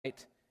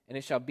and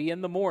it shall be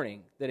in the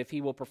morning, that if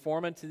he will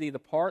perform unto thee the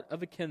part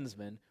of a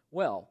kinsman,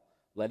 well,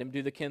 let him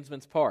do the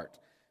kinsman's part.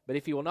 But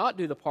if he will not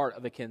do the part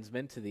of a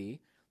kinsman to thee,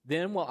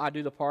 then will I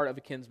do the part of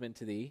a kinsman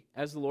to thee.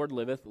 As the Lord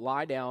liveth,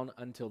 lie down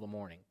until the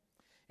morning.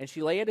 And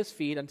she lay at his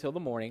feet until the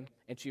morning,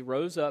 and she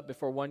rose up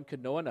before one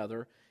could know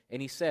another.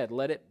 And he said,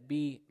 Let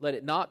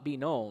it not be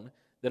known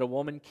that a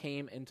woman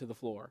came into the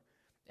floor.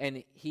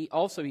 And he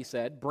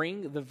said,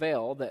 Bring the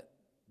veil that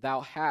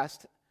thou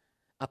hast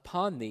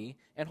upon thee,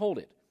 and hold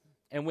it.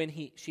 And when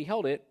she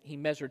held it, he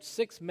measured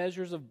 6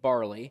 measures of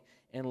barley,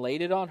 and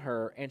laid it on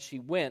her, and she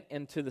went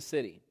into the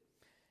city.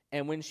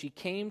 And when she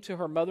came to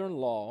her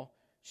mother-in-law,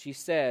 she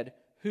said,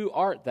 Who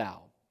art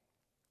thou,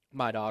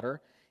 my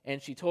daughter?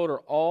 And she told her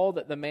all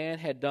that the man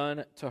had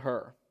done to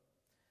her.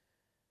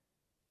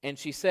 And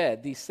she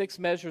said, These 6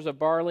 measures of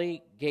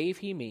barley gave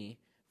he me,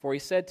 for he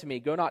said to me,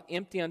 Go not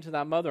empty unto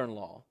thy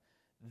mother-in-law.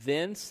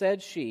 Then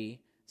said she,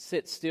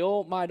 Sit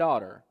still, my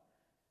daughter,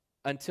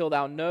 until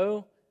thou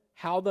know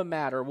how the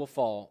matter will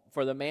fall,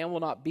 for the man will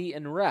not be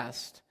in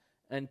rest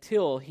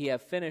until he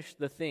have finished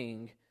the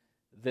thing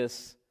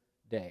this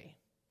day.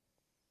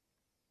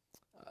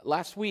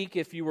 Last week,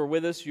 if you were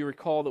with us, you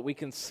recall that we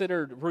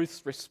considered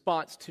Ruth's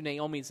response to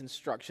Naomi's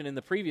instruction in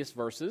the previous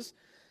verses.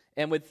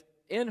 And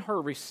within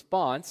her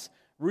response,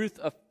 Ruth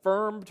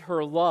affirmed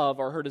her love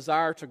or her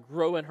desire to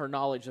grow in her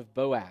knowledge of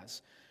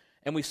Boaz.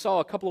 And we saw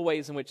a couple of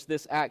ways in which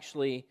this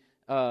actually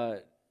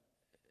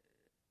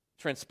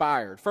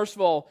transpired. First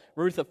of all,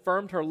 Ruth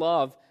affirmed her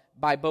love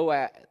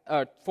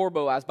for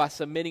Boaz by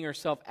submitting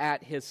herself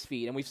at his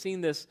feet. And we've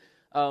seen this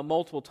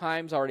multiple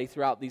times already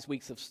throughout these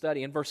weeks of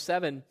study. In verse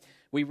 7,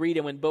 we read,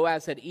 And when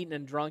Boaz had eaten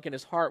and drunk, and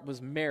his heart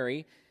was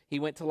merry, he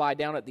went to lie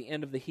down at the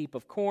end of the heap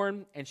of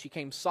corn, and she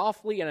came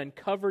softly and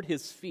uncovered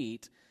his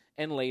feet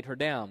and laid her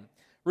down.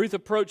 Ruth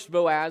approached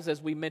Boaz,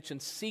 as we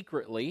mentioned,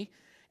 secretly,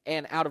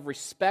 and out of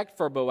respect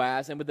for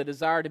Boaz, and with a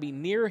desire to be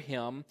near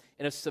him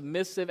in a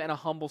submissive and a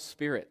humble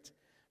spirit.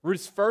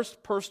 Ruth's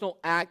first personal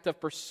act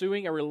of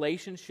pursuing a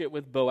relationship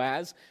with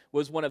Boaz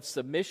was one of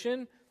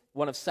submission,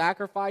 one of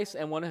sacrifice,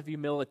 and one of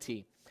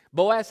humility.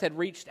 Boaz had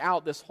reached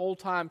out this whole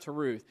time to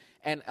Ruth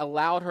and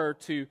allowed her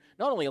to,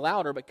 not only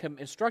allowed her, but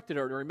instructed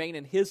her to remain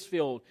in his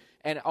field,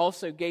 and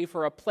also gave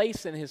her a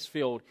place in his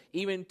field,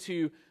 even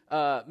to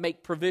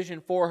make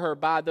provision for her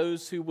by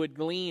those who would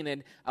glean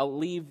and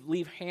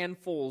leave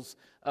handfuls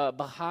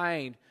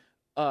behind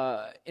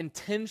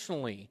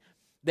intentionally,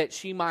 that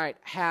she might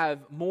have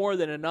more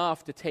than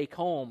enough to take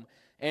home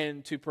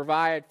and to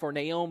provide for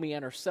Naomi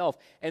and herself.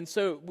 And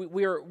so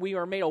we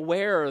are made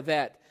aware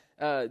that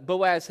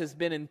Boaz has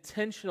been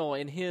intentional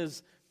in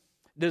his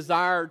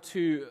desire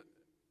to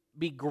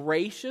be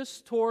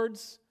gracious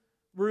towards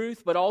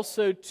Ruth, but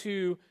also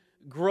to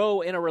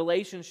grow in a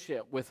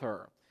relationship with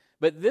her.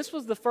 But this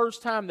was the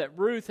first time that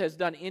Ruth has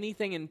done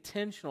anything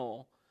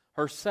intentional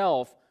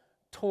herself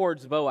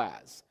towards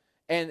Boaz.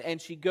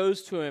 And she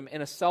goes to him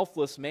in a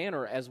selfless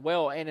manner as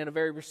well, and in a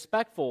very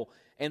respectful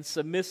and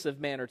submissive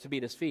manner to be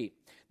at his feet.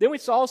 Then we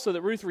saw also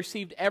that Ruth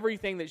received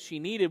everything that she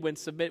needed when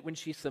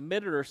she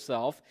submitted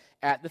herself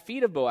at the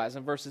feet of Boaz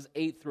in verses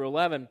 8 through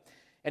 11.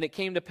 And it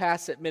came to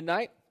pass at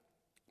midnight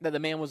that the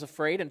man was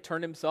afraid and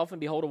turned himself,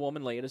 and behold, a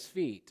woman lay at his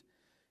feet.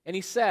 And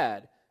he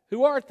said,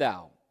 Who art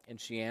thou? And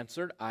she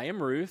answered, I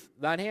am Ruth,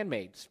 thine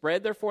handmaid.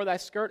 Spread therefore thy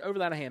skirt over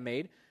thine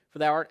handmaid, for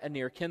thou art a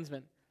near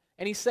kinsman.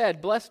 And he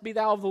said, Blessed be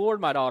thou of the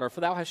Lord, my daughter, for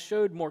thou hast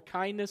showed more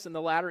kindness in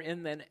the latter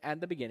end than at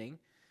the beginning,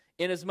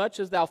 inasmuch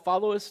as thou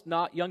followest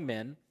not young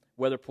men,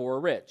 whether poor or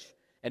rich.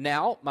 And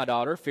now, my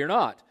daughter, fear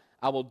not.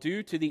 I will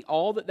do to thee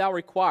all that thou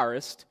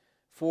requirest,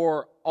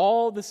 for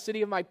all the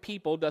city of my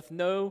people doth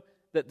know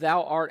that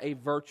thou art a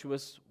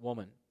virtuous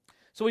woman.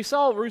 So we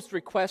saw Ruth's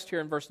request here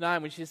in verse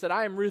 9 when she said,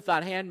 I am Ruth,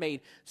 thine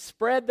handmaid.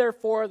 Spread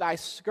therefore thy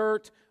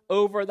skirt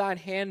over thine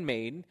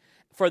handmaid,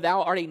 for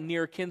thou art a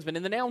near kinsman.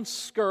 And the noun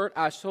skirt,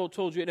 I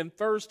told you, it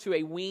refers to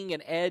a wing,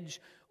 an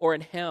edge, or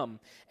an hem.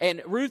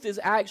 And Ruth is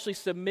actually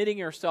submitting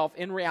herself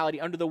in reality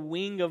under the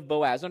wing of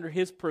Boaz, under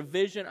his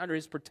provision, under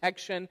his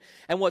protection.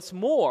 And what's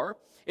more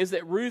is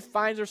that Ruth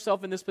finds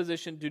herself in this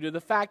position due to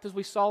the fact, as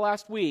we saw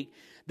last week,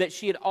 that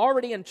she had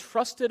already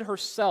entrusted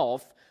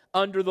herself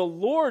under the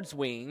Lord's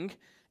wings,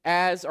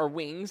 as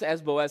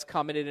Boaz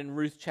commented in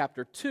Ruth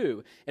chapter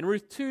 2. In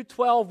Ruth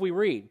 2:12 we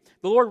read,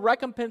 The Lord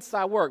recompense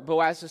thy work,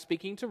 Boaz is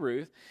speaking to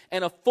Ruth,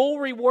 and a full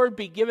reward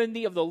be given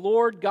thee of the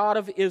Lord God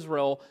of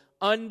Israel,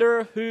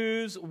 under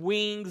whose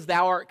wings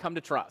thou art come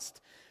to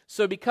trust.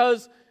 So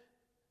because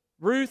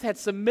Ruth had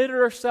submitted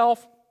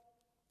herself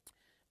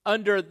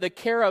under the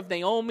care of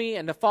Naomi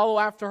and to follow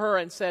after her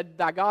and said,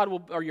 Thy God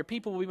will, or your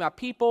people will be my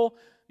people,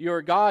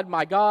 your God,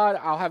 my God,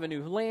 I'll have a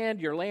new land,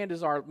 your land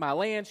is my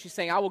land. She's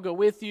saying, I will go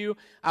with you,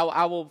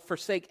 I will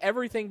forsake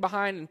everything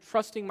behind and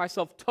trusting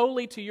myself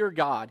totally to your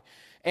God.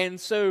 And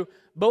so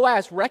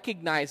Boaz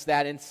recognized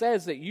that and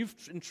says that you've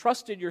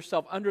entrusted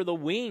yourself under the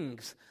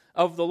wings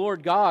of the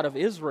Lord God of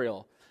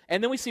Israel.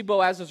 And then we see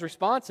Boaz's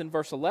response in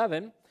verse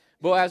 11.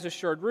 Boaz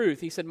assured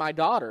Ruth, he said, My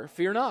daughter,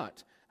 fear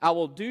not. I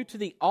will do to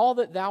thee all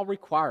that thou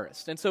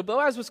requirest. And so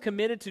Boaz was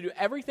committed to do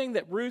everything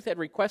that Ruth had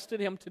requested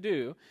him to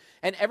do,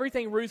 and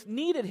everything Ruth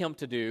needed him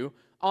to do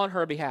on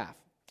her behalf.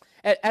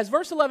 As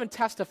verse 11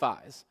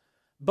 testifies,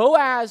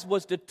 Boaz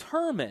was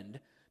determined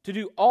to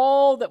do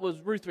all that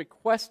was Ruth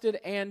requested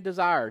and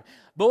desired.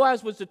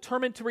 Boaz was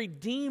determined to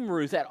redeem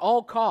Ruth at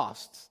all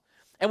costs.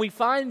 And we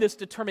find this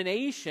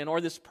determination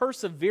or this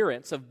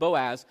perseverance of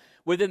Boaz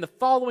within the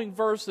following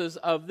verses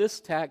of this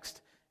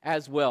text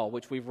as well,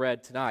 which we've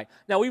read tonight.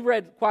 Now, we've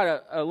read quite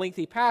a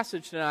lengthy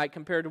passage tonight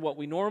compared to what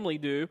we normally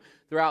do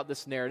throughout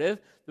this narrative.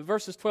 The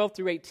verses 12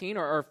 through 18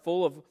 are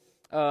full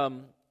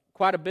of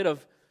quite a bit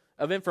of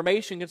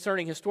information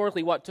concerning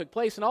historically what took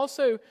place, and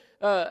also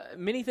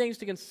many things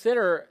to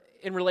consider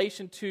in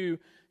relation to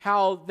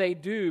how they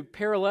do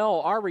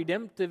parallel our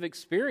redemptive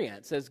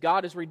experience as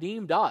God has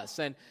redeemed us,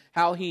 and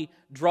how He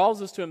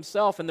draws us to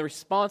Himself, and the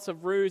response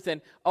of Ruth,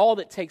 and all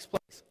that takes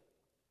place.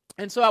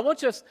 And so I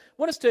want us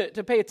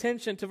to pay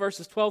attention to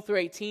verses 12 through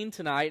 18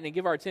 tonight and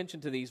give our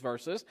attention to these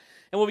verses.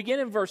 And we'll begin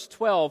in verse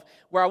 12,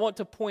 where I want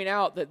to point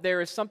out that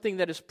there is something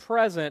that is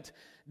present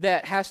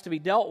that has to be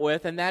dealt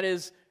with, and that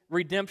is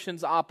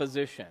redemption's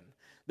opposition.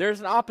 There's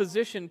an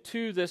opposition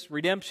to this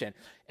redemption.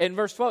 In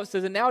verse 12 it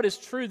says, "And now it is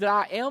true that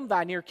I am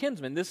thy near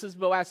kinsman." This is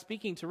Boaz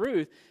speaking to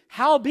Ruth.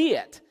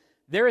 "Howbeit,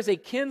 there is a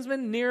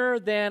kinsman nearer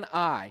than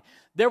I."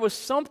 There was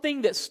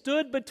something that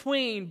stood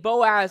between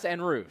Boaz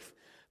and Ruth.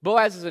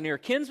 Boaz is a near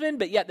kinsman,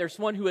 but yet there's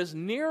one who is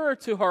nearer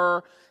to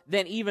her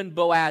than even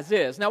Boaz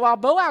is. Now, while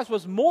Boaz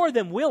was more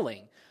than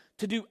willing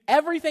to do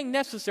everything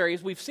necessary,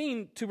 as we've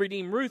seen, to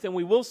redeem Ruth, and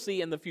we will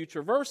see in the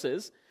future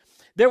verses,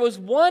 there was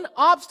one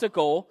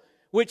obstacle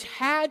which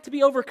had to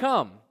be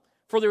overcome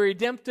for the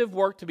redemptive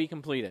work to be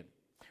completed.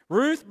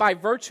 Ruth, by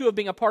virtue of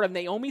being a part of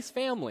Naomi's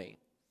family,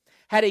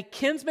 had a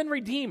kinsman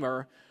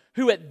redeemer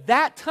who at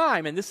that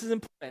time, and this is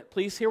important,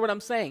 please hear what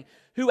I'm saying,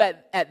 who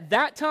at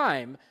that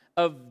time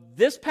of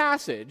this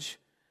passage,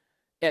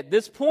 at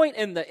this point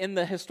in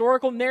the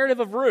historical narrative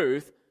of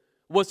Ruth,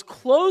 was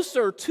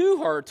closer to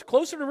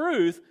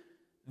Ruth,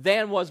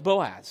 than was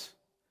Boaz.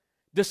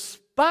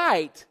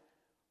 Despite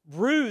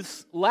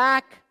Ruth's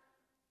lack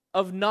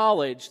of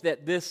knowledge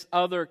that this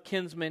other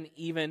kinsman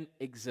even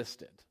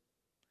existed.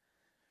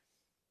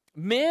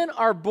 Men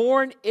are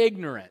born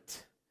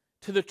ignorant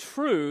to the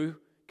true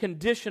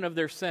condition of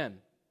their sin.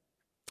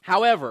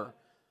 However,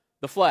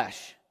 the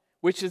flesh,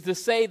 which is to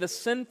say the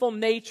sinful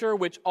nature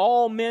which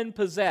all men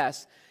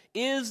possess,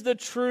 is the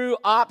true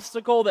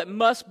obstacle that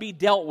must be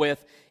dealt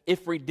with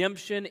if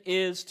redemption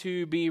is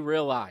to be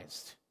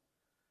realized.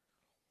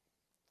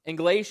 In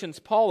Galatians,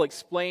 Paul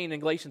explained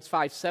in Galatians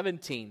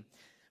 5:17,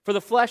 "For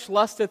the flesh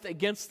lusteth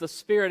against the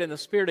spirit, and the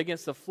spirit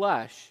against the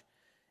flesh,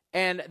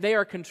 and they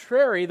are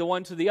contrary the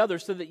one to the other,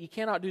 so that ye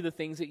cannot do the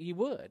things that ye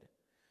would."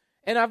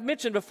 And I've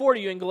mentioned before to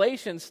you in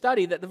Galatians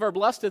study that the verb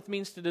lusteth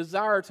means to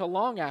desire, to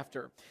long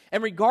after.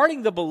 And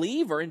regarding the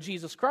believer in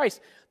Jesus Christ,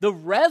 the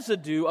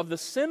residue of the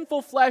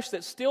sinful flesh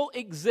that still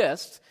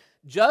exists,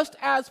 just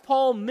as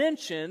Paul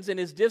mentions in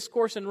his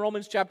discourse in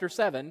Romans chapter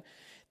 7,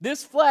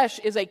 this flesh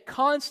is a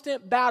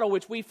constant battle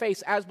which we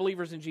face as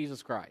believers in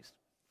Jesus Christ.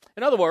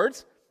 In other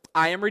words,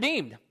 I am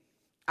redeemed.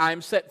 I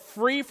am set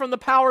free from the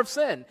power of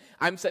sin.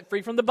 I'm set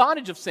free from the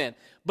bondage of sin.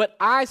 But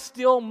I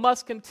still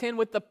must contend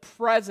with the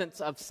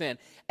presence of sin.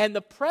 And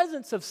the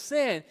presence of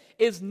sin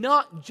is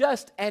not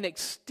just an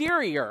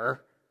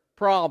exterior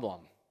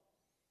problem.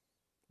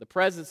 The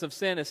presence of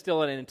sin is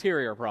still an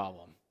interior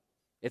problem.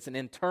 It's an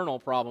internal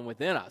problem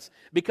within us.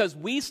 Because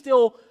we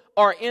still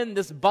are in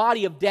this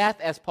body of death,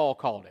 as Paul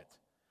called it.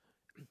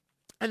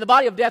 And the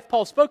body of death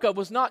Paul spoke of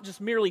was not just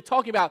merely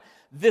talking about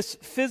this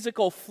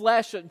physical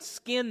flesh and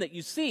skin that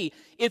you see.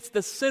 It's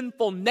the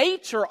sinful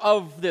nature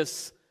of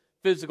this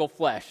physical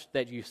flesh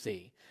that you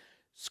see.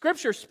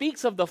 Scripture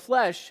speaks of the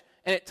flesh,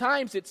 and at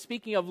times it's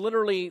speaking of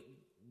literally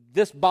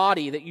this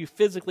body that you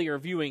physically are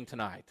viewing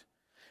tonight.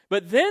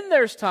 But then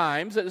there's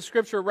times that the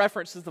Scripture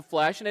references the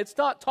flesh, and it's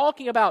not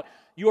talking about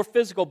your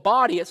physical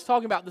body. It's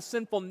talking about the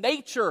sinful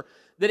nature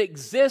that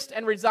exists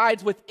and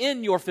resides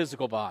within your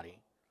physical body.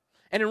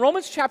 And in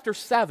Romans chapter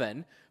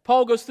 7,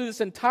 Paul goes through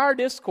this entire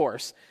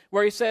discourse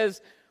where he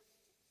says,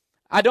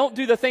 I don't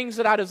do the things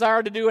that I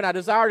desire to do, and I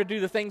desire to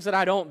do the things that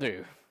I don't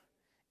do.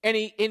 And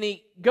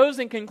he goes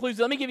and concludes,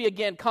 let me give you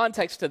again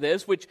context to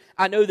this, which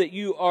I know that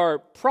you are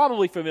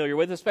probably familiar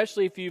with,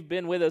 especially if you've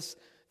been with us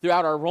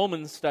throughout our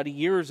Romans study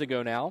years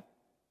ago now.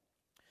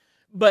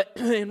 But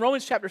in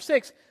Romans chapter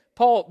 6,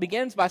 Paul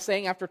begins by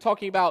saying, after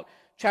talking about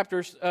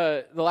chapters,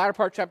 the latter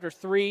part, chapter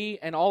 3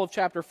 and all of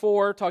chapter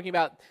 4, talking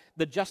about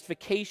the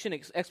justification,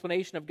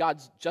 explanation of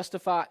God's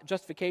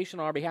justification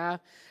on our behalf.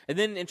 And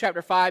then in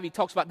chapter 5, he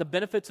talks about the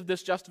benefits of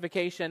this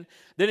justification.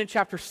 Then in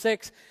chapter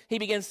 6, he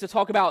begins to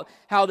talk about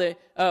how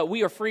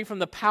we are free from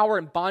the power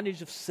and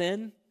bondage of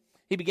sin.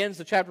 He begins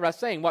the chapter by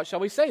saying, what shall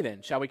we say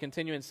then? Shall we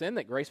continue in sin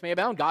that grace may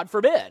abound? God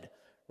forbid.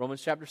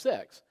 Romans chapter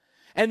 6.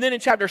 And then in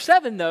chapter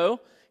 7, though,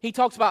 he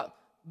talks about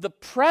the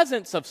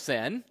presence of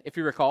sin, if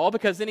you recall,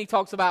 because then he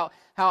talks about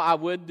how I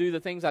would do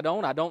the things I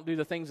don't do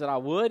the things that I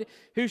would.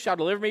 Who shall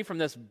deliver me from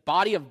this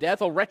body of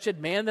death, O wretched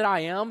man that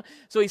I am?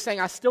 So he's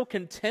saying I still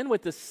contend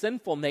with this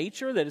sinful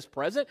nature that is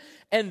present.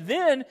 And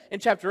then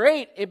in chapter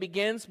 8, it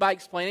begins by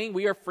explaining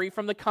we are free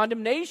from the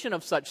condemnation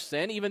of such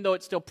sin, even though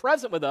it's still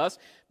present with us,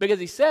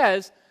 because he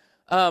says,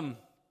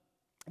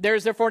 there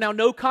is therefore now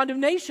no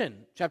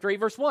condemnation, chapter 8,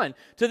 verse 1,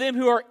 to them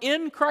who are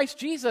in Christ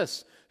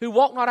Jesus, who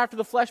walk not after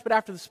the flesh, but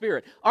after the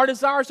Spirit. Our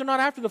desires are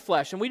not after the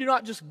flesh, and we do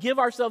not just give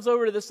ourselves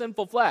over to the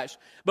sinful flesh,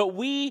 but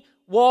we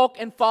walk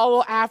and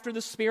follow after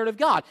the Spirit of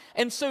God.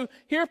 And so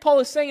here Paul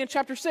is saying in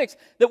chapter 6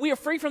 that we are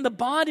free from the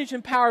bondage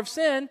and power of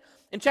sin.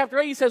 In chapter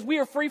 8 he says we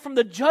are free from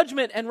the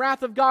judgment and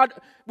wrath of God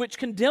which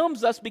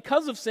condemns us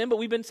because of sin, but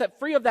we've been set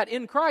free of that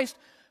in Christ.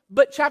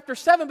 But chapter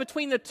 7,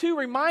 between the two,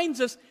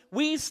 reminds us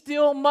we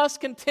still must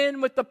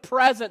contend with the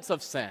presence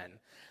of sin.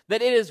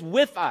 That it is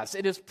with us,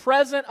 it is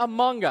present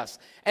among us,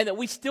 and that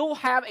we still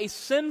have a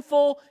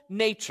sinful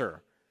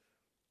nature.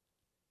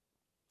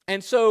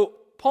 And so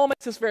Paul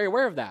makes us very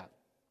aware of that.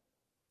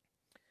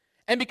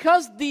 And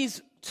because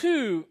these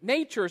two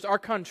natures are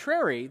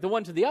contrary, the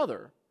one to the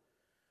other,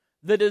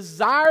 the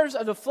desires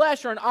of the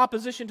flesh are in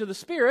opposition to the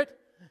Spirit,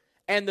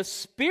 and the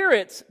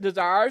Spirit's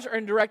desires are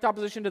in direct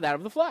opposition to that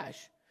of the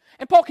flesh.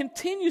 And Paul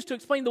continues to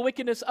explain the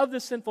wickedness of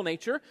this sinful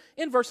nature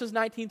in verses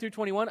 19 through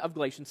 21 of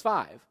Galatians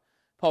 5.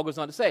 Paul goes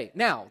on to say,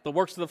 now, the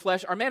works of the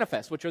flesh are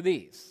manifest, which are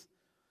these: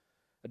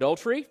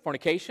 adultery,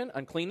 fornication,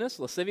 uncleanness,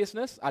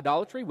 lasciviousness,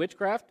 idolatry,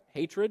 witchcraft,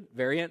 hatred,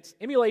 variance,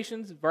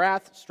 emulations,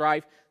 wrath,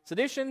 strife,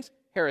 seditions,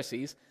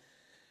 heresies,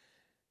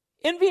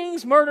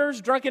 envyings,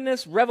 murders,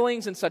 drunkenness,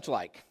 revelings, and such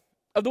like,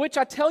 of the which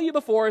I tell you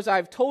before, as I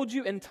have told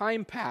you in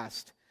time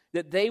past,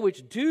 that they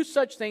which do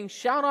such things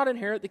shall not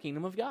inherit the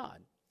kingdom of God.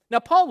 Now,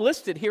 Paul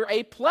listed here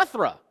a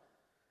plethora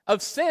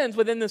of sins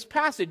within this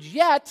passage,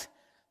 yet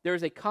there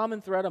is a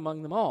common thread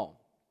among them all.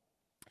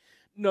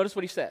 Notice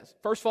what he says.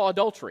 First of all,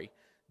 adultery.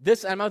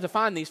 I'm going to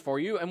define these for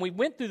you, and we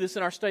went through this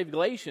in our study of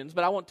Galatians,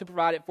 but I want to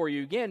provide it for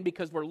you again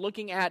because we're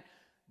looking at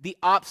the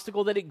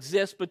obstacle that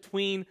exists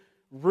between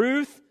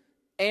Ruth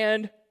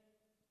and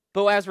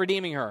Boaz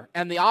redeeming her,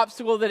 and the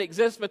obstacle that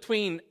exists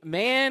between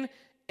man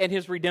and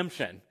his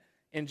redemption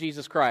in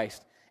Jesus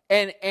Christ.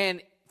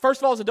 And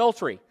first of all is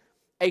adultery,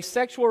 a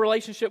sexual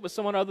relationship with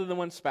someone other than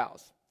one's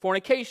spouse.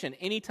 Fornication,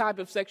 any type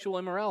of sexual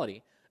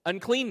immorality.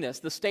 Uncleanness,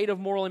 the state of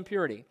moral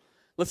impurity.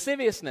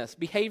 Lasciviousness,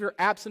 behavior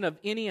absent of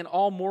any and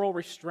all moral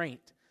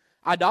restraint.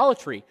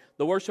 Idolatry,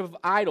 the worship of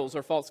idols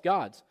or false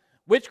gods.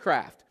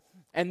 Witchcraft,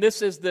 and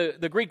this is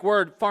the Greek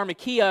word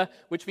pharmakia,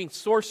 which means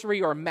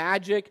sorcery or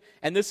magic,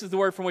 and this is the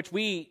word from which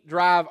we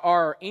derive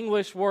our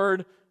English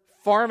word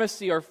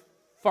pharmacy or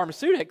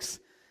pharmaceutics.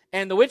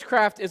 And the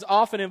witchcraft is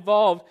often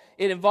involved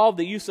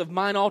the use of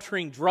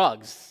mind-altering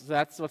drugs.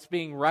 That's what's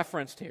being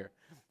referenced here.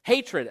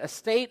 Hatred, a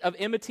state of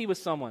enmity with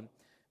someone.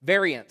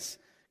 Variance,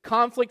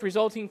 conflict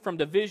resulting from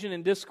division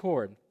and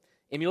discord.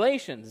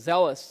 Emulation,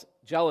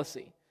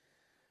 jealousy.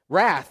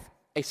 Wrath,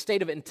 a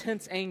state of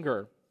intense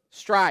anger.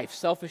 Strife,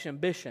 selfish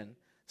ambition.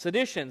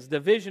 Seditions,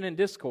 division and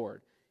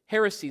discord.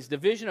 Heresies,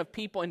 division of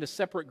people into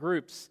separate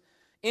groups.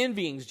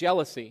 Envyings,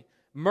 jealousy.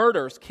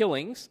 Murders,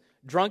 killings.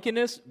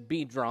 Drunkenness,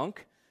 be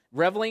drunk.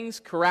 Revelings,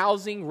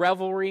 carousing,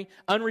 revelry.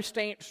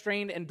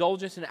 Unrestrained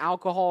indulgence in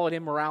alcohol and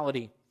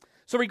immorality.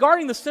 So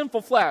regarding the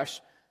sinful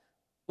flesh,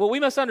 what we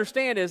must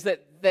understand is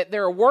that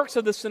there are works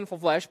of the sinful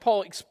flesh.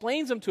 Paul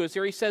explains them to us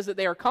here. He says that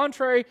they are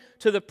contrary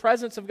to the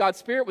presence of God's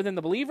Spirit within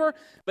the believer,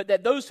 but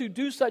that those who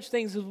do such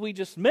things as we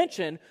just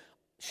mentioned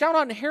shall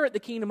not inherit the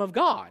kingdom of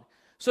God.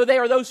 So they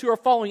are those who are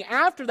following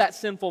after that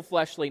sinful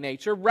fleshly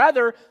nature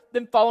rather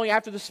than following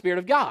after the Spirit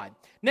of God.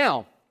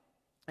 Now,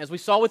 as we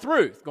saw with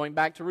Ruth, going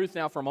back to Ruth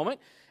now for a moment,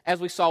 as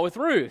we saw with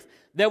Ruth,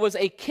 there was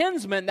a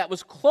kinsman that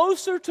was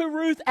closer to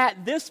Ruth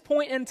at this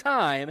point in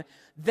time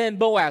than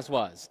Boaz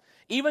was.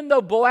 Even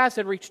though Boaz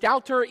had reached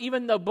out to her,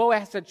 even though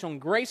Boaz had shown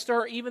grace to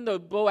her, even though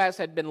Boaz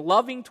had been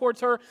loving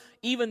towards her,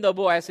 even though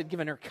Boaz had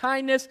given her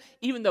kindness,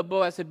 even though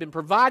Boaz had been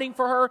providing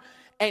for her,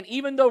 and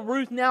even though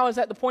Ruth now is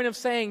at the point of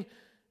saying,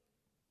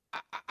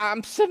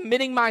 I'm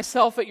submitting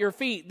myself at your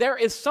feet, there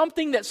is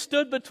something that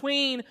stood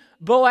between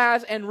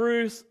Boaz and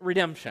Ruth's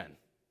redemption.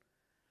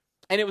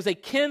 And it was a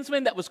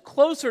kinsman that was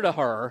closer to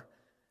her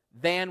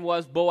than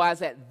was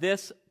Boaz at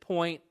this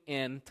point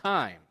in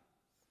time.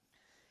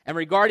 And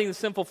regarding the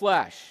sinful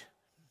flesh,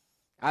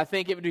 I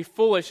think it would be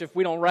foolish if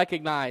we don't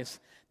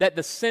recognize that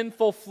the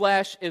sinful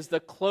flesh is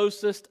the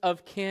closest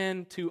of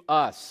kin to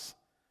us.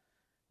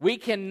 We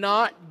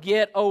cannot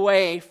get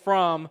away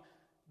from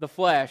the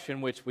flesh in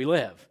which we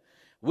live.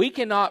 We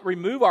cannot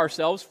remove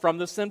ourselves from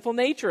the sinful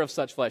nature of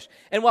such flesh.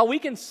 And while we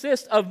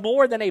consist of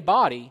more than a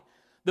body,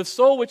 the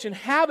soul which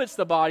inhabits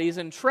the body is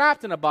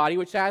entrapped in a body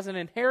which has an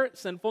inherent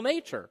sinful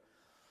nature.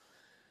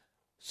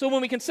 So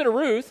when we consider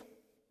Ruth,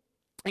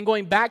 and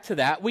going back to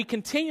that, we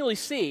continually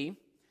see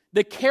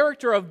the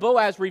character of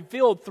Boaz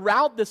revealed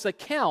throughout this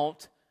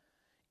account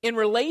in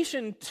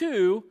relation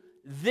to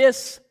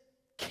this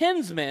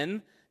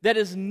kinsman that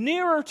is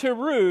nearer to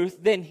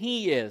Ruth than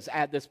he is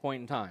at this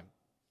point in time.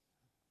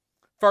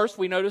 First,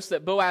 we notice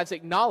that Boaz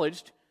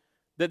acknowledged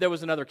that there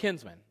was another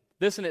kinsman.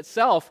 This in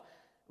itself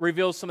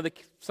reveals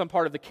some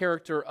part of the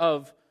character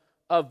of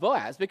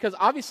Boaz, because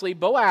obviously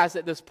Boaz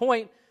at this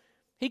point,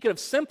 he could have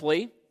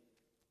simply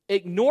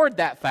ignored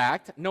that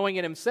fact, knowing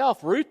it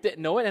himself. Ruth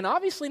didn't know it, and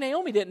obviously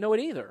Naomi didn't know it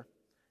either.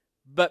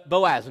 But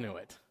Boaz knew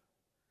it.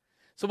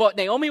 So what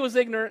Naomi was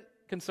ignorant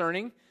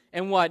concerning,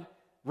 and what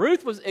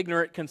Ruth was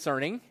ignorant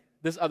concerning,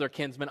 this other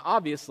kinsman,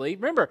 obviously.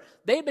 Remember,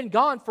 they've been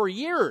gone for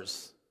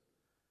years.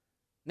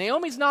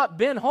 Naomi's not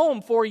been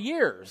home for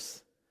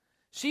years.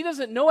 She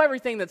doesn't know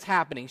everything that's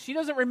happening. She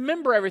doesn't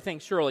remember everything,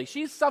 surely.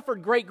 She's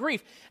suffered great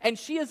grief, and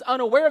she is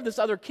unaware of this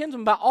other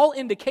kinsman by all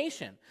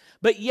indication.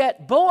 But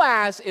yet,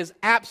 Boaz is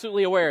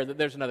absolutely aware that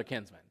there's another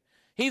kinsman.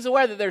 He's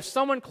aware that there's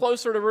someone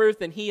closer to Ruth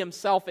than he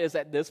himself is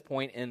at this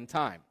point in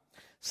time.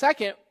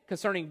 Second,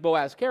 concerning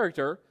Boaz's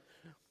character,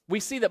 we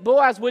see that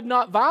Boaz would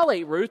not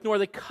violate Ruth, nor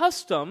the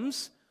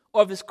customs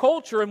of his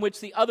culture in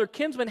which the other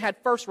kinsman had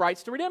first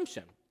rights to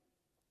redemption.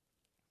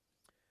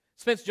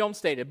 Spence Jones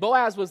stated,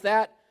 Boaz was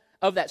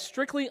of that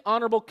strictly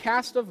honorable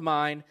cast of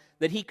mind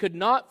that he could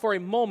not for a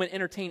moment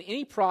entertain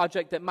any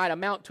project that might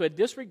amount to a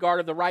disregard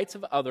of the rights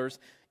of others,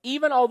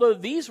 even although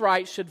these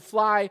rights should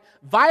fly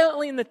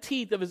violently in the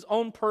teeth of his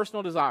own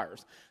personal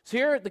desires. So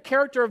here the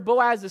character of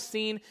Boaz is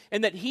seen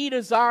in that he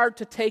desired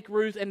to take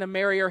Ruth and to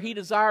marry her. He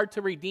desired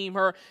to redeem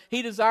her.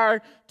 He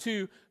desired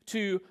to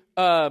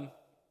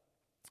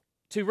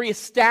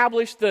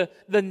reestablish the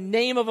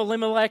name of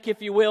Elimelech,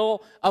 if you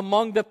will,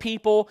 among the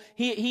people.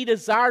 He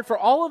desired for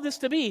all of this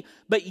to be,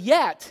 but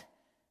yet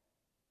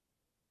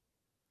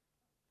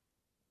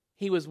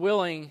he was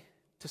willing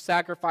to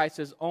sacrifice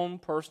his own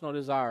personal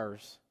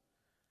desires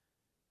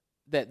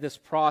that this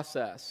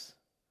process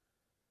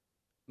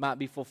might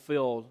be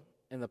fulfilled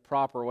in the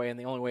proper way and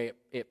the only way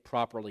it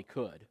properly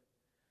could.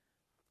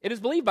 It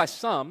is believed by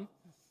some,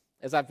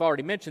 as I've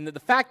already mentioned, that the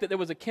fact that there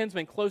was a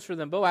kinsman closer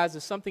than Boaz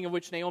is something of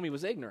which Naomi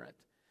was ignorant.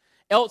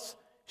 Else,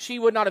 she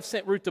would not have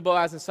sent Ruth to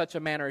Boaz in such a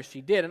manner as she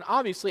did. And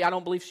obviously, I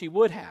don't believe she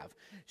would have.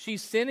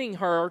 She's sending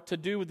her to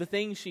do the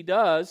things she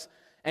does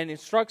and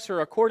instructs her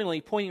accordingly,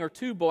 pointing her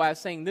to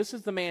Boaz, saying, this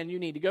is the man you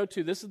need to go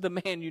to. This is the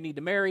man you need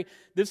to marry.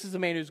 This is the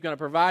man who's going to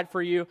provide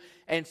for you.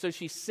 And so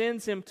she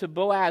sends him to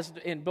Boaz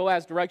in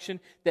Boaz's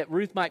direction that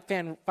Ruth might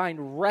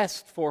find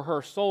rest for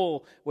her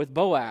soul with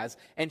Boaz.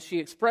 And she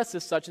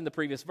expresses such in the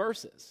previous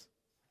verses.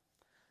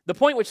 The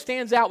point which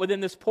stands out within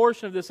this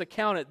portion of this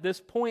account at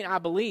this point, I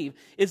believe,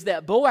 is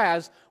that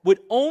Boaz would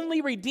only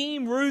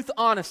redeem Ruth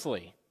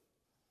honestly.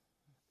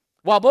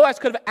 While Boaz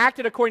could have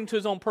acted according to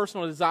his own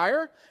personal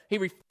desire, he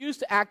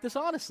refused to act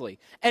dishonestly.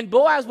 And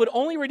Boaz would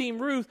only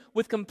redeem Ruth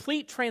with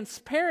complete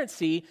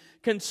transparency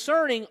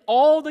concerning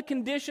all the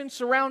conditions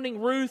surrounding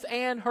Ruth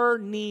and her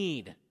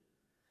need.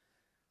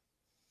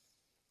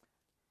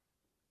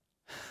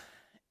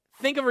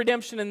 Think of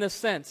redemption in this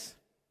sense.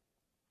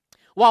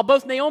 While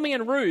both Naomi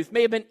and Ruth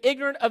may have been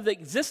ignorant of the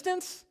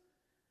existence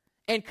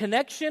and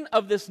connection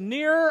of this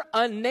near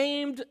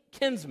unnamed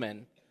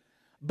kinsman,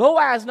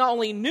 Boaz not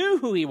only knew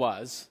who he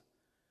was,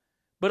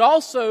 but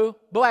also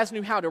Boaz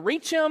knew how to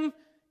reach him,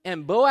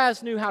 and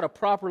Boaz knew how to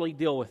properly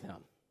deal with him.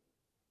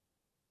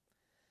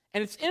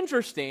 And it's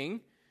interesting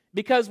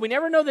because we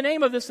never know the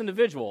name of this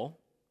individual,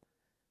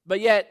 but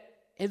yet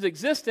his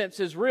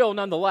existence is real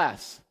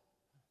nonetheless.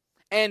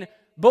 And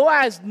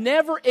Boaz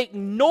never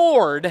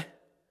ignored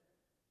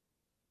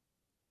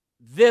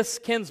this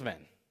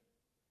kinsman.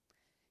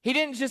 He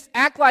didn't just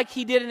act like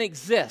he didn't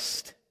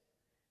exist.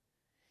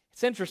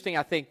 It's interesting,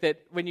 I think,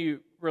 that when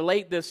you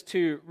relate this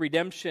to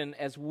redemption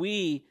as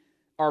we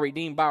are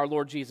redeemed by our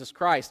Lord Jesus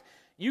Christ,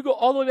 you go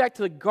all the way back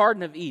to the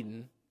Garden of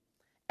Eden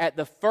at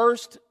the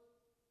first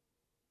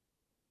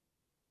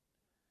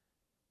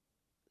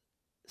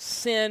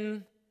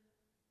sin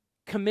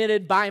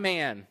committed by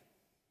man.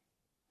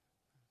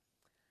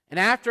 And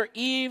after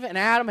Eve and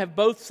Adam have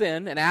both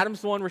sinned, and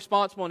Adam's the one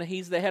responsible and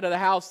he's the head of the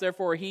house,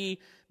 therefore he,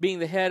 being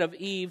the head of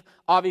Eve,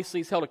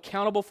 obviously is held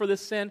accountable for this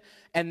sin.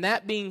 And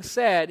that being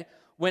said,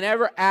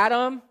 whenever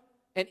Adam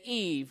and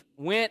Eve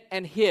went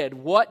and hid,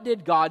 what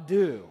did God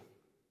do?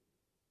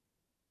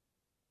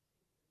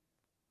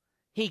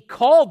 He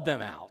called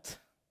them out.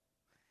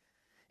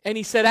 And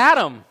he said,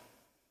 Adam,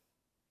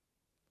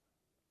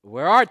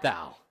 where art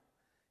thou?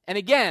 And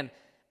again,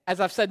 as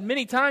I've said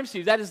many times to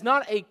you, that is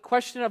not a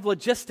question of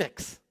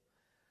logistics.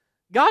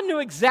 God knew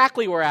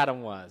exactly where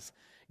Adam was.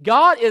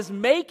 God is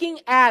making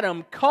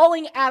Adam,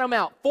 calling Adam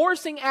out,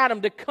 forcing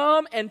Adam to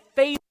come and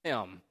face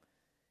him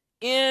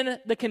in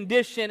the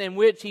condition in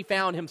which he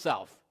found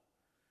himself.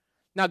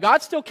 Now,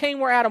 God still came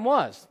where Adam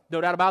was,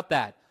 no doubt about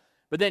that.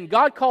 But then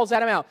God calls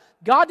Adam out.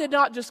 God did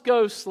not just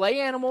go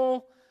slay an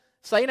animal,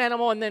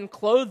 and then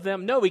clothe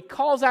them. No, he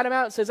calls Adam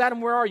out and says,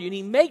 Adam, where are you? And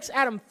he makes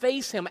Adam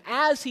face him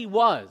as he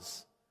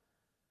was.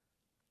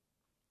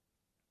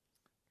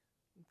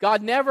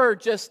 God never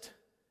just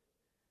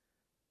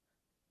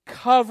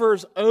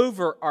covers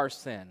over our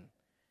sin.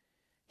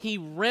 He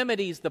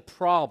remedies the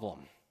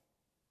problem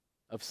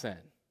of sin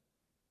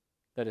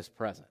that is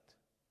present.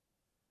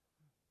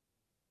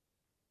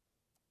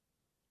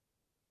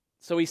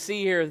 So we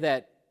see here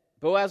that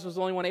Boaz was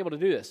the only one able to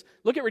do this.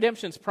 Look at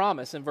redemption's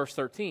promise in verse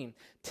 13.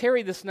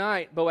 Tarry this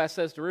night, Boaz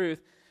says to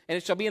Ruth, and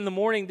it shall be in the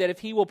morning that if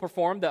he will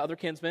perform, the other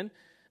kinsman,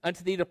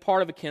 unto thee the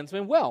part of a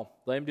kinsman, well,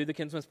 let him do the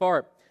kinsman's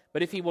part.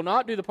 But if he will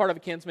not do the part of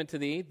a kinsman to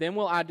thee, then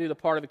will I do the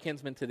part of a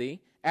kinsman to thee.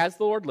 As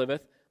the Lord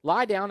liveth,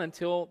 lie down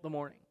until the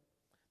morning.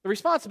 The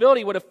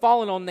responsibility would have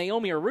fallen on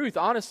Naomi or Ruth,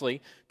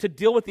 honestly, to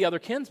deal with the other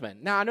kinsmen.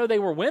 Now, I know they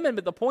were women,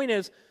 but the point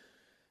is,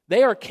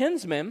 they are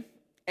kinsmen,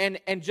 and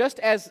just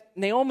as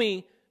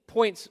Naomi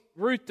points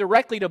Ruth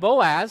directly to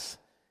Boaz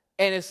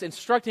and is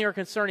instructing her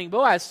concerning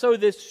Boaz, so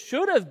this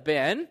should have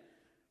been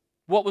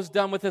what was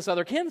done with this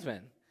other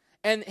kinsman.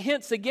 And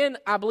hence, again,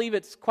 I believe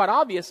it's quite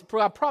obvious,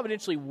 God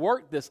providentially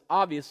worked this,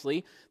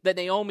 obviously, that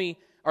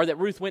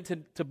Ruth went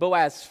to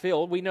Boaz's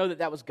field. We know that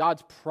that was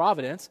God's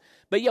providence.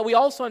 But yet we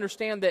also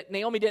understand that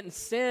Naomi didn't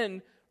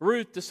send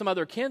Ruth to some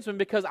other kinsman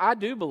because I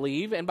do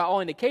believe, and by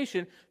all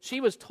indication,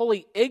 she was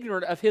totally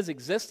ignorant of his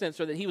existence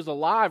or that he was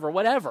alive or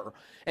whatever.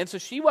 And so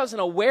she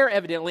wasn't aware,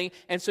 evidently,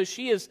 and so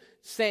she is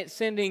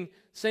sending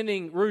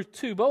Ruth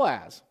to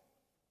Boaz.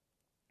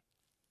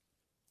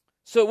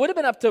 So it would have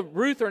been up to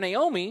Ruth or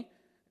Naomi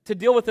to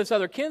deal with this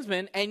other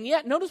kinsman, and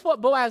yet notice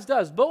what Boaz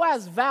does.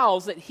 Boaz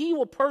vows that he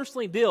will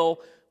personally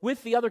deal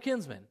with the other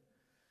kinsman.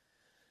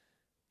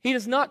 He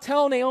does not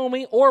tell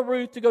Naomi or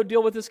Ruth to go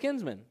deal with this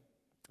kinsman.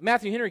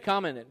 Matthew Henry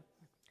commented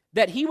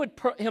that he would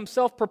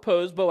himself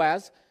propose,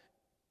 Boaz,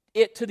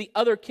 it to the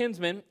other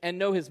kinsman and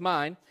know his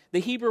mind. The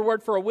Hebrew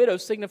word for a widow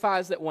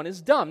signifies that one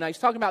is dumb. Now he's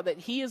talking about that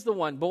he is the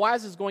one.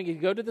 Boaz is going to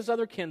go to this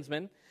other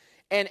kinsman,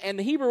 and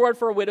the Hebrew word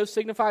for a widow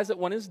signifies that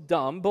one is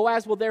dumb.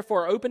 Boaz will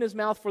therefore open his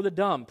mouth for the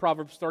dumb,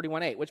 Proverbs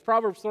 31:8, which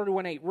Proverbs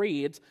 31:8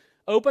 reads,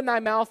 open thy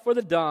mouth for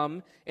the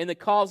dumb in the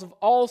cause of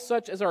all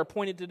such as are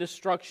appointed to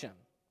destruction.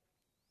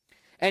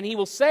 And he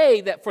will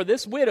say that for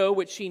this widow,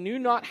 which she knew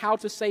not how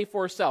to say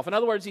for herself. In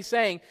other words, he's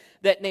saying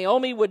that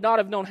Naomi would not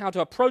have known how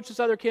to approach this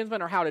other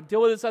kinsman or how to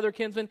deal with this other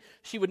kinsman.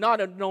 She would not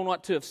have known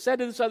what to have said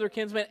to this other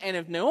kinsman. And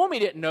if Naomi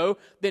didn't know,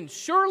 then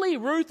surely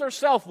Ruth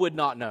herself would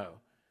not know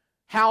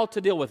how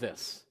to deal with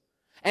this.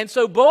 And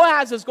so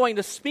Boaz is going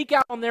to speak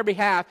out on their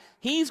behalf.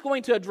 He's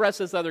going to address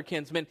this other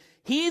kinsman.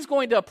 He's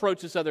going to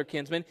approach this other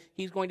kinsman.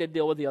 He's going to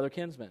deal with the other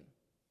kinsman.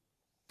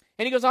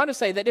 And he goes on to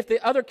say that if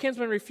the other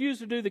kinsman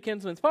refused to do the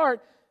kinsman's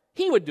part,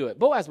 he would do it.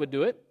 Boaz would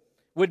do it,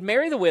 would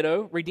marry the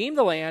widow, redeem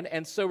the land,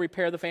 and so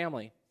repair the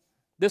family.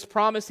 This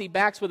promise he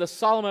backs with a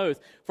solemn oath,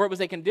 for it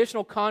was a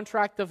conditional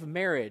contract of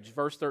marriage.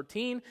 Verse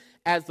 13,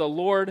 as the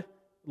Lord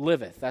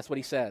liveth. That's what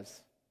he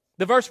says.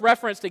 The verse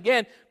referenced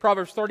again,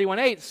 Proverbs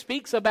 31:8,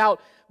 speaks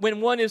about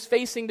when one is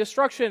facing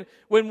destruction,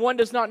 when one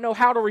does not know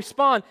how to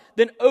respond,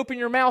 then open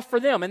your mouth for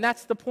them. And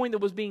that's the point that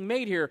was being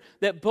made here,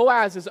 that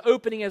Boaz is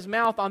opening his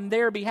mouth on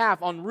their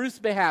behalf, on Ruth's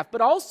behalf,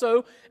 but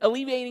also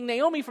alleviating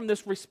Naomi from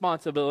this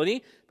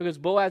responsibility because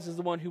Boaz is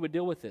the one who would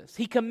deal with this.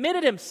 He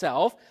committed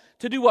himself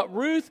to do what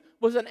Ruth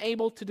was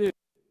unable to do.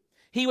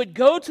 He would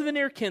go to the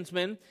near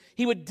kinsman,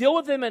 he would deal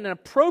with them in an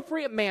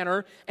appropriate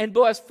manner, and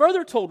Boaz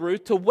further told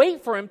Ruth to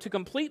wait for him to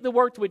complete the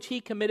work to which he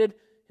committed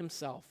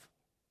himself.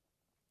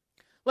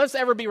 Let's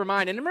ever be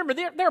reminded, and remember,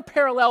 there are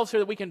parallels here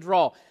that we can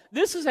draw.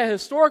 This is a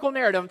historical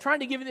narrative. I'm trying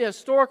to give you the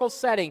historical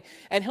setting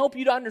and help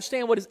you to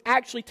understand what is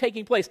actually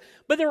taking place.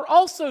 But there are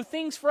also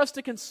things for us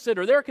to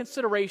consider. There are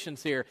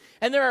considerations here,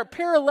 and there are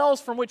parallels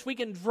from which we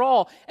can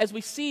draw as we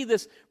see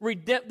this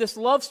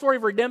love story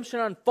of redemption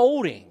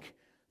unfolding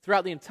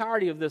throughout the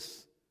entirety of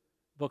this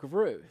book of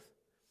Ruth.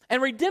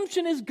 And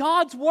redemption is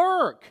God's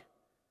work.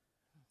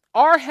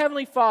 Our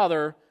Heavenly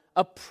Father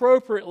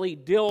appropriately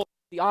deals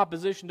with the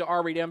opposition to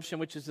our redemption,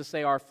 which is to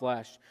say our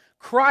flesh.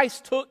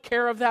 Christ took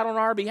care of that on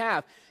our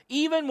behalf.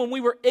 Even when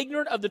we were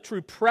ignorant of the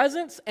true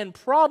presence and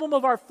problem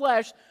of our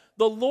flesh,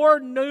 the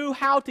Lord knew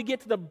how to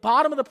get to the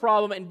bottom of the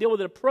problem and deal with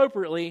it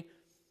appropriately,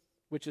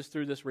 which is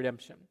through this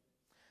redemption.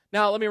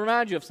 Now, let me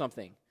remind you of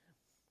something.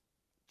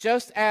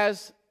 Just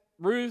as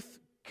Ruth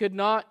could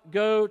not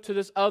go to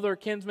this other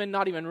kinsman,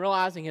 not even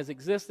realizing his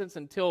existence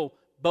until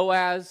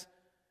Boaz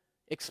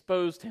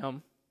exposed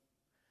him,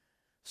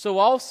 so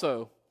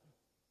also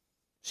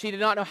she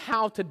did not know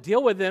how to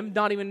deal with him,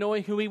 not even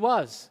knowing who he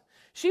was.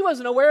 She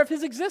wasn't aware of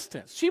his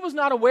existence. She was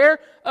not aware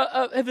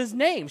of his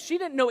name. She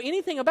didn't know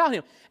anything about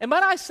him. And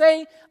might I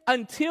say,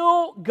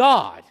 until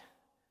God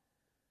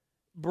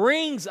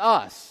brings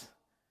us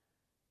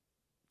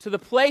to the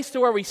place to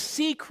where we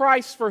see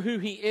Christ for who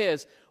he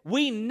is,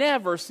 we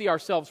never see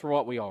ourselves for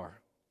what we are.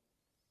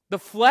 The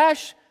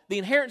flesh, the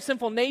inherent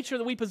sinful nature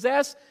that we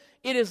possess,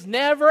 it is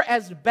never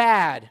as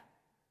bad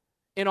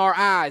in our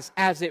eyes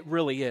as it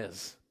really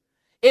is.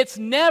 It's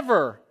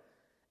never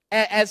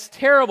as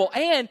terrible.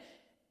 And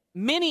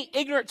many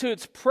ignorant to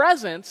its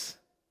presence,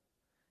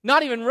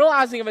 not even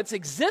realizing of its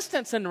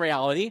existence in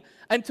reality,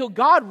 until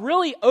God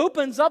really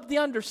opens up the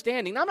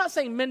understanding. Now, I'm not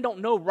saying men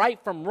don't know right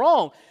from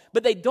wrong,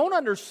 but they don't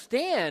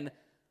understand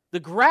the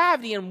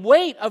gravity and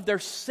weight of their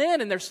sin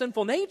and their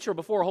sinful nature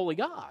before a holy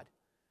God.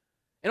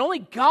 And only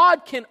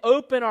God can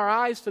open our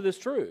eyes to this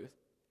truth.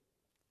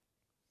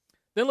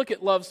 Then look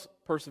at love's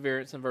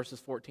perseverance in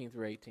verses 14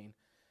 through 18.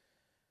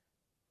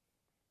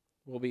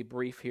 We'll be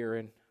brief here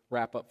and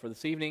wrap up for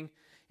this evening.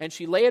 And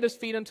she lay at his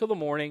feet until the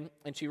morning,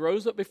 and she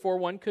rose up before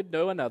one could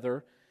know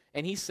another.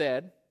 And he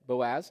said,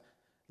 Boaz,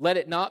 let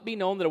it not be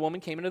known that a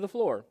woman came into the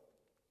floor.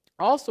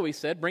 Also he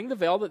said, bring the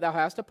veil that thou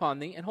hast upon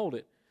thee, and hold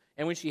it.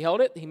 And when she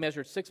held it, he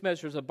measured 6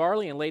 measures of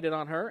barley, and laid it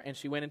on her, and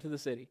she went into the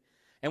city.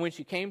 And when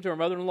she came to her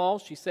mother-in-law,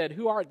 she said,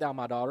 who art thou,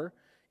 my daughter?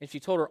 And she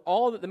told her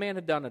all that the man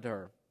had done unto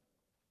her.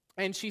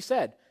 And she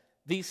said,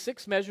 these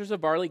 6 measures of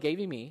barley gave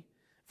he me,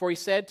 for he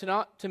said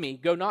to me,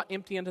 go not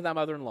empty unto thy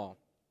mother-in-law.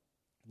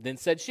 Then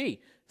said she,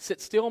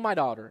 sit still, my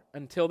daughter,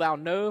 until thou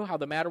know how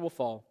the matter will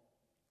fall.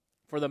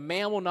 For the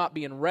man will not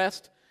be in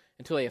rest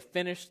until they have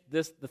finished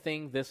the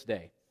thing this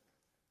day.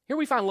 Here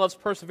we find love's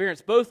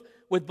perseverance, both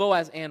with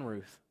Boaz and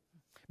Ruth.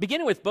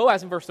 Beginning with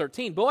Boaz in verse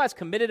 13, Boaz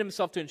committed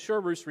himself to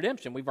ensure Ruth's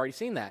redemption. We've already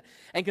seen that.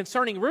 And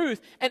concerning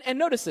Ruth, and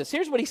notice this,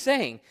 here's what he's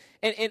saying.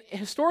 And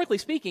historically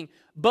speaking,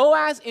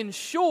 Boaz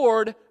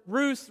ensured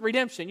Ruth's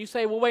redemption. You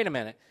say, well, wait a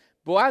minute.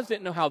 Boaz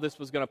didn't know how this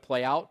was going to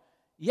play out.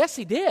 Yes,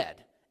 he did.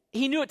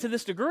 He knew it to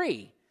this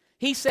degree.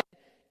 He said,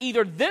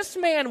 either this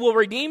man will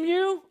redeem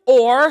you,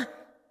 or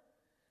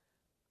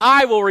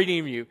I will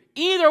redeem you.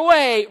 Either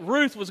way,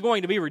 Ruth was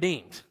going to be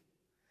redeemed.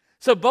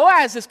 So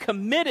Boaz is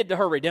committed to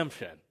her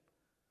redemption.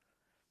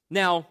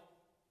 Now,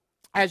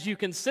 as you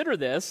consider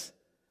this,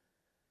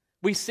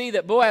 we see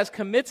that Boaz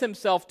commits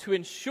himself to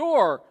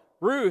ensure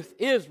Ruth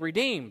is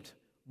redeemed,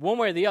 one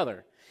way or the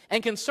other.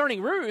 And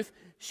concerning Ruth,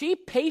 she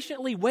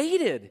patiently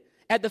waited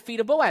at the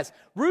feet of Boaz.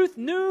 Ruth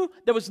knew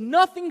there was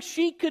nothing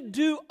she could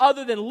do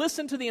other than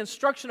listen to the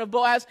instruction of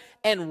Boaz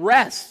and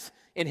rest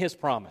in his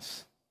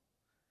promise.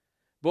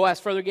 Boaz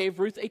further gave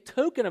Ruth a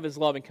token of his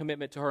love and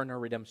commitment to her in her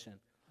redemption.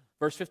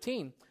 Verse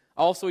 15,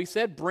 also he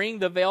said, bring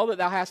the veil that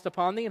thou hast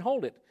upon thee and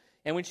hold it.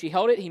 And when she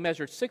held it, he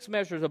measured 6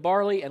 measures of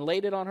barley and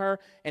laid it on her,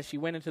 and she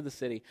went into the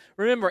city.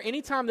 Remember,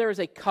 anytime there is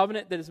a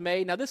covenant that is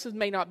made, now this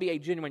may not be a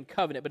genuine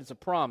covenant, but it's a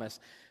promise.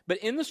 But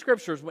in the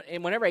Scriptures,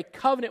 whenever a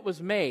covenant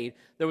was made,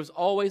 there was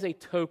always a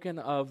token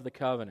of the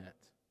covenant.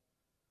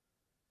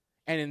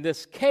 And in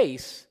this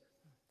case,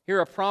 here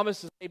a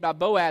promise is made by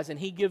Boaz, and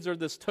he gives her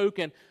this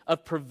token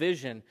of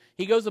provision.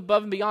 He goes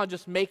above and beyond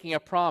just making a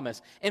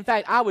promise. In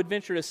fact, I would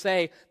venture to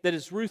say that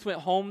as Ruth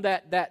went home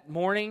that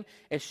morning,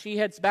 as she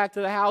heads back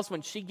to the house,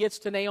 when she gets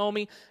to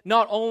Naomi,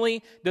 not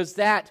only does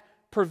that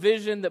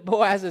provision that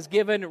Boaz has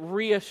given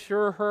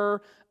reassure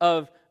her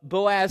of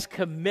Boaz's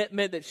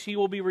commitment that she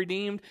will be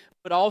redeemed,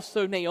 but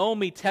also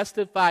Naomi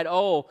testified,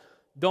 oh,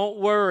 don't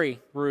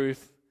worry,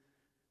 Ruth.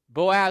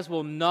 Boaz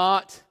will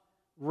not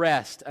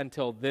rest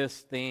until this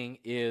thing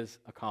is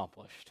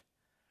accomplished.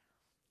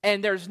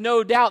 And there's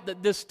no doubt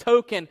that this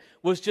token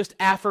was just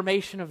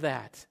affirmation of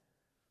that.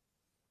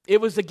 It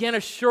was again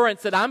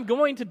assurance that I'm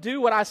going to do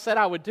what I said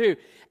I would do.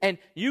 And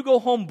you go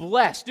home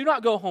blessed. Do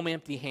not go home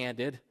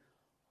empty-handed.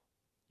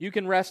 You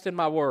can rest in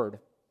my word.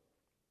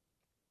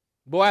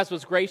 Boaz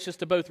was gracious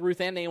to both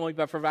Ruth and Naomi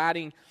by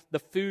providing the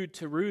food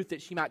to Ruth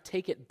that she might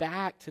take it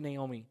back to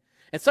Naomi.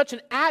 And such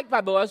an act by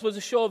Boaz was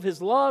a show of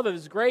his love, of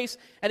his grace,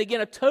 and again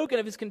a token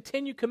of his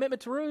continued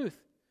commitment to Ruth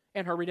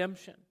and her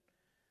redemption.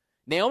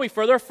 Naomi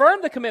further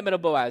affirmed the commitment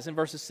of Boaz in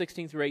verses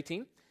 16 through 18.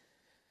 And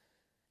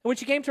when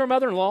she came to her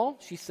mother-in-law,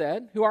 she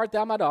said, who art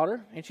thou, my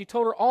daughter? And she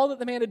told her all that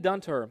the man had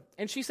done to her.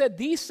 And she said,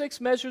 these 6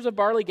 measures of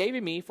barley gave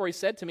he me, for he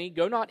said to me,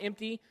 go not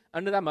empty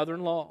unto thy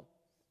mother-in-law.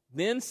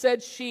 Then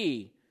said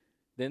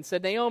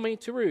Naomi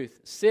to Ruth,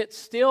 sit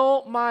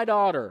still, my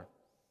daughter,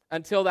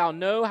 until thou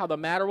know how the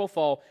matter will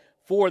fall.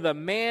 For the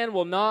man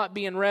will not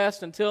be in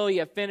rest until he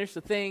have finished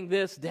the thing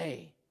this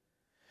day.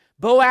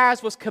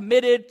 Boaz was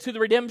committed to the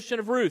redemption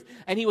of Ruth,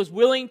 and he was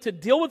willing to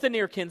deal with the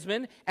near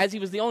kinsman as he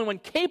was the only one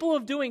capable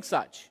of doing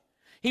such.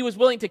 He was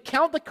willing to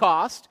count the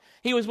cost,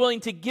 he was willing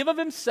to give of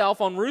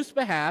himself on Ruth's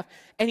behalf,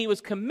 and he was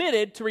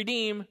committed to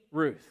redeem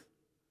Ruth.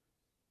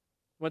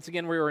 Once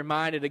again, we are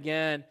reminded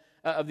again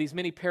of these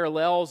many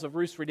parallels of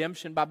Ruth's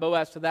redemption by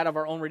Boaz to that of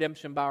our own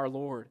redemption by our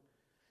Lord.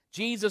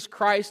 Jesus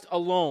Christ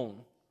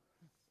alone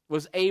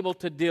was able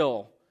to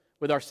deal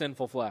with our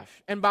sinful flesh.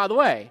 And by the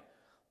way,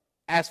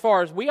 as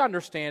far as we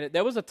understand it,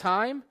 there was a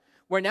time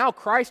where now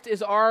Christ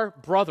is our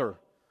brother.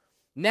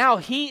 Now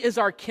he is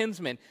our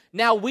kinsman.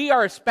 Now we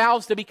are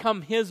espoused to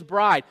become his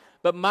bride.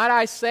 But might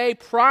I say,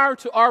 prior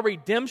to our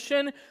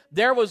redemption,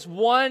 there was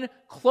one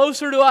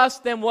closer to us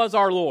than was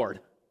our Lord.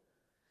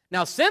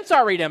 Now since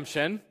our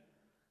redemption,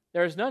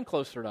 there is none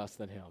closer to us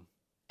than him.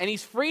 And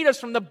he's freed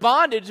us from the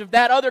bondage of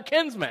that other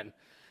kinsman.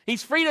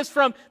 He's freed us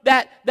from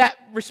that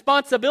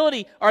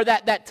responsibility or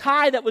that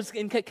tie that was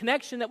in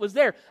connection that was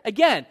there.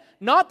 Again,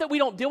 not that we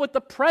don't deal with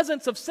the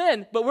presence of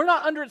sin, but we're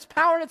not under its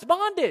power and its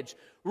bondage.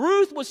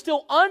 Ruth was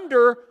still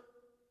under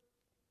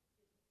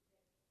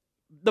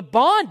the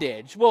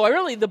bondage. Well,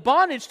 really, the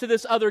bondage to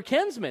this other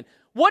kinsman.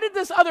 What had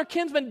this other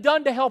kinsman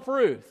done to help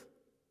Ruth?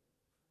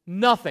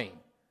 Nothing.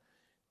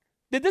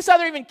 Did this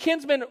other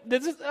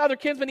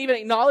kinsman even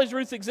acknowledge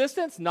Ruth's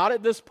existence? Not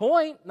at this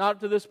point. Not up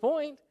to this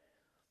point.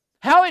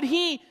 How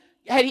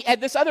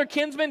had this other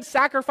kinsman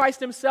sacrificed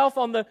himself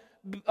on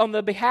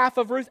the behalf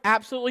of Ruth?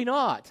 Absolutely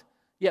not.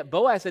 Yet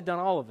Boaz had done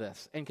all of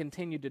this and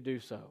continued to do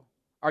so.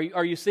 Are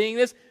you seeing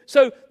this?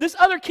 So this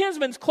other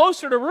kinsman's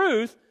closer to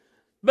Ruth,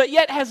 but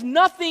yet has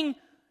nothing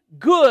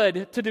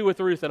good to do with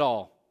Ruth at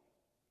all.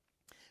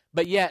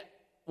 But yet,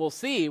 we'll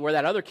see where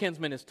that other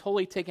kinsman is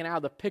totally taken out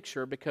of the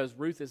picture because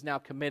Ruth is now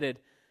committed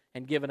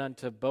and given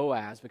unto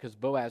Boaz, because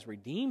Boaz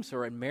redeems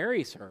her and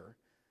marries her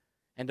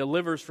and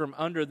delivers from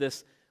under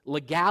this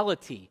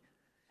legality.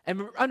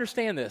 And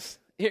understand this.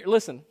 Here,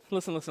 listen.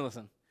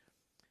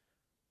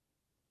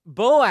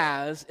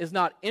 Boaz is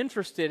not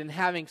interested in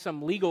having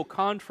some legal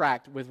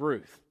contract with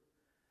Ruth.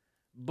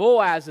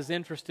 Boaz is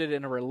interested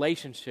in a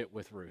relationship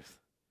with Ruth.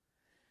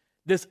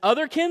 This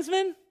other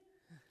kinsman,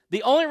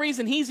 the only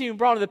reason he's even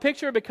brought into the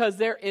picture because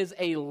there is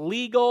a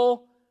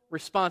legal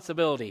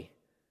responsibility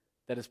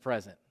that is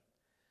present.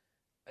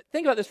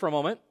 Think about this for a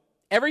moment.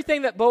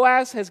 Everything that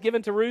Boaz has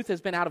given to Ruth has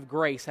been out of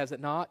grace, has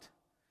it not?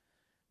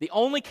 The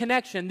only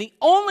connection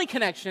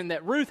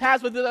that Ruth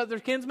has with the other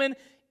kinsman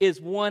is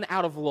one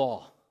out of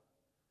law.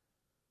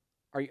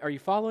 Are you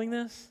following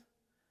this?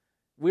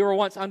 We were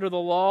once under the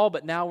law,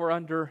 but now we're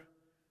under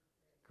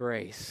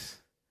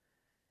grace.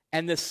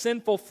 And the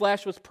sinful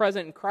flesh was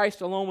present, and Christ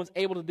alone was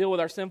able to deal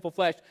with our sinful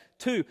flesh.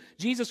 2,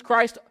 Jesus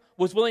Christ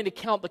was willing to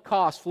count the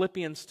cost.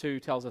 Philippians 2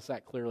 tells us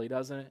that clearly,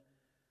 doesn't it?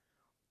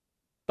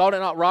 Thought it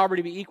not robbery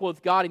to be equal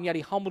with God, and yet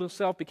he humbled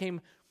himself,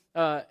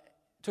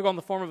 took on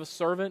the form of a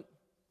servant,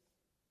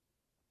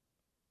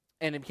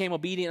 and became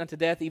obedient unto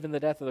death, even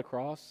the death of the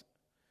cross.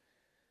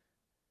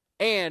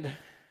 And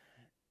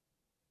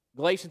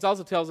Galatians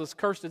also tells us,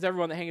 cursed is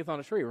everyone that hangeth on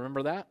a tree.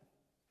 Remember that?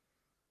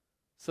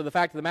 So the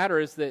fact of the matter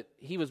is that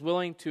he was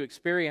willing to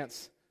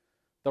experience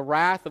the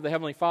wrath of the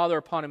Heavenly Father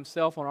upon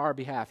himself on our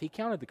behalf. He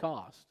counted the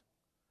cost.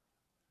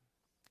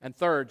 And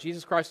 3rd,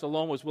 Jesus Christ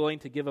alone was willing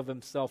to give of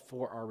himself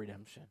for our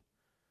redemption.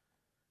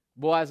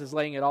 Boaz is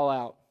laying it all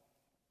out.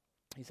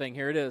 He's saying,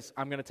 here it is.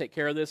 I'm going to take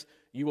care of this.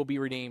 You will be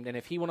redeemed. And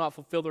if he will not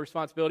fulfill the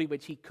responsibility,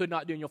 which he could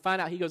not do, and you'll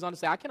find out he goes on to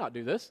say, I cannot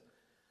do this.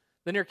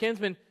 The near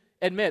kinsman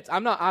admits,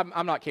 I'm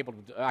not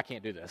capable, I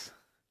can't do this.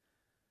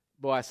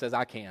 Boaz says,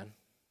 I can.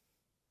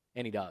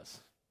 And he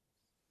does.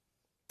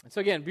 And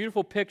so again,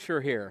 beautiful picture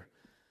here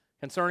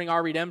concerning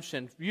our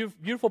redemption.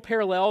 Beautiful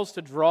parallels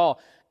to draw.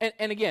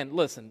 And again,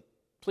 listen,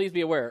 please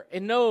be aware,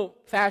 in no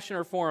fashion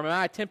or form am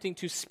I attempting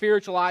to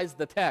spiritualize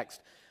the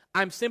text.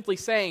 I'm simply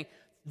saying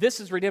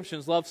this is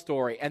redemption's love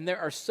story, and there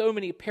are so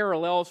many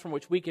parallels from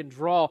which we can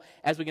draw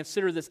as we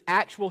consider this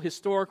actual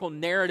historical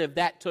narrative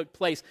that took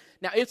place.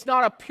 Now, it's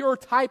not a pure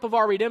type of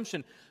our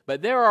redemption,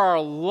 but there are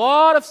a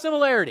lot of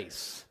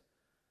similarities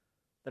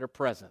that are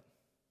present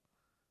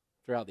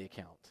throughout the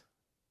account.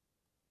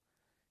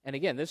 And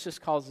again, this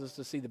just causes us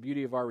to see the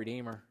beauty of our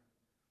Redeemer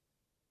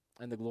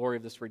and the glory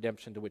of this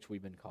redemption to which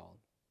we've been called.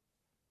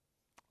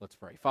 Let's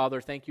pray. Father,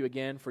 thank you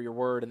again for your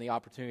word and the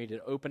opportunity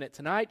to open it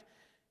tonight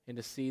and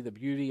to see the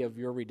beauty of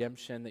your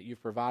redemption that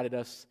you've provided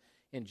us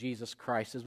in Jesus Christ. As